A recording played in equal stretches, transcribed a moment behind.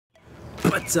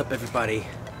What's up, everybody?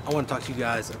 I want to talk to you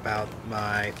guys about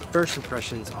my first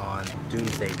impressions on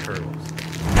Doomsday Turtles.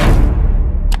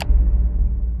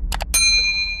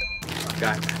 I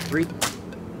got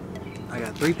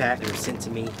three packs that were sent to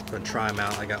me. I'm gonna try them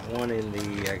out. I got one in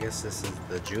the, I guess this is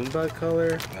the June bug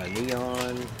color, a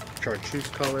neon chartreuse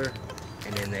color,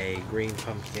 and then a green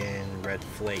pumpkin red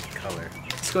flake color.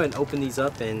 Let's go ahead and open these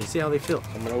up and see how they feel.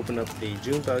 I'm gonna open up the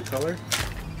June bug color.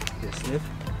 Get a sniff.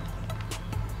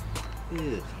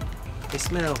 Ew. They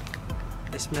smell,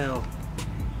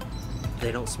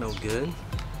 they don't smell good,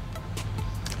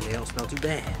 and they don't smell too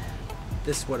bad.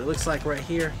 This is what it looks like right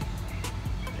here.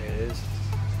 There it is.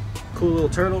 Cool little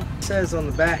turtle. It says on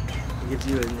the back, it gives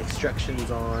you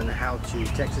instructions on how to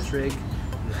Texas rig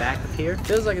in the back of here.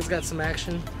 Feels like it's got some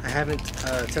action. I haven't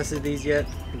tested these yet,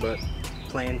 but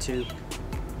plan to.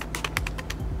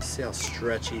 See how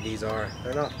stretchy these are.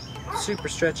 They're not super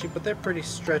stretchy, but they're pretty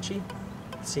stretchy.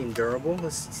 Seem durable.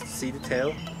 Let's see the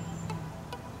tail.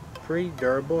 Pretty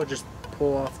durable. Just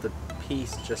pull off the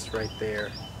piece just right there.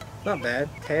 Not bad.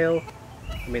 Tail,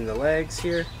 I mean the legs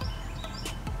here,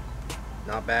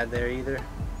 not bad there either.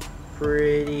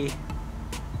 Pretty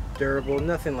durable.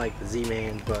 Nothing like the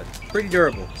Z-Man, but pretty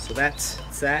durable. So that's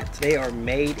that. They are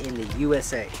made in the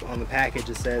USA. On the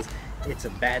package it says it's a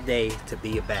bad day to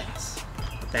be a bass.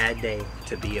 A bad day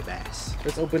to be a bass.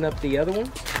 Let's open up the other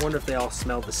one. Wonder if they all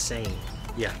smell the same.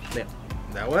 Yeah,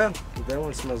 that one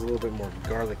smells a little bit more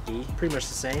garlicky. Pretty much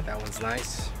the same. That one's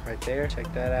nice right there.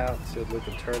 Check that out. Good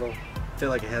looking turtle. I feel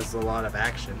like it has a lot of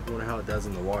action. I wonder how it does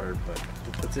in the water, but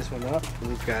we'll put this one up.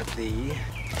 We've got the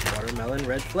watermelon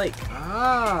red flake.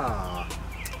 Ah,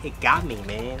 it got me,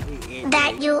 man. It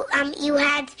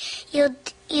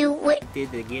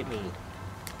did get me.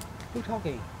 Who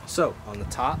talking? So on the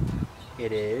top,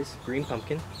 it is green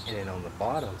pumpkin, and then on the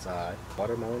bottom side,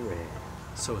 watermelon red.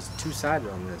 So it's two-sided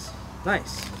on this.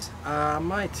 Nice. I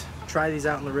might try these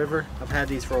out in the river. I've had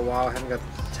these for a while. I haven't got to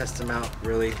test them out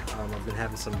really. I've been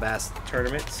having some bass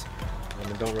tournaments. I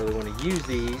don't really want to use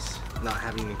these, not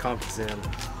having any confidence in them.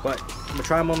 But I'm gonna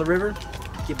try them on the river.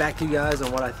 Get back to you guys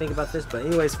on what I think about this. But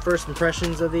anyways, first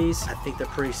impressions of these, I think they're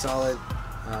pretty solid.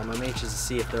 I'm anxious to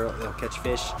see if they'll catch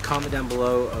fish. Comment down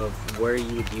below of where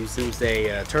you would use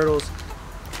Doomsday turtles.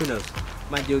 Who knows?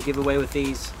 Might do a giveaway with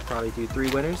these. Probably do 3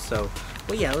 winners. So,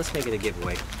 well, yeah, let's make it a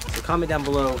giveaway. So comment down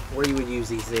below where you would use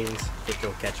these things if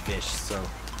they'll catch fish. So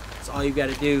that's all you got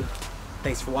to do.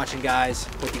 Thanks for watching, guys.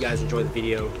 Hope you guys enjoyed the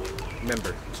video.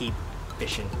 Remember, keep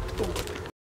fishing forward.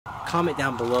 Comment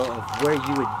down below of where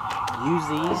you would use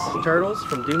these turtles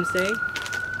from Doomsday. There's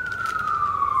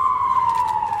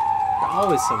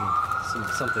always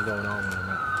something going on when I'm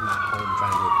not home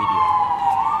trying to do a video.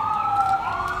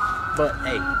 But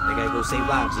hey, they gotta go save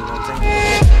lives, you know what I'm saying?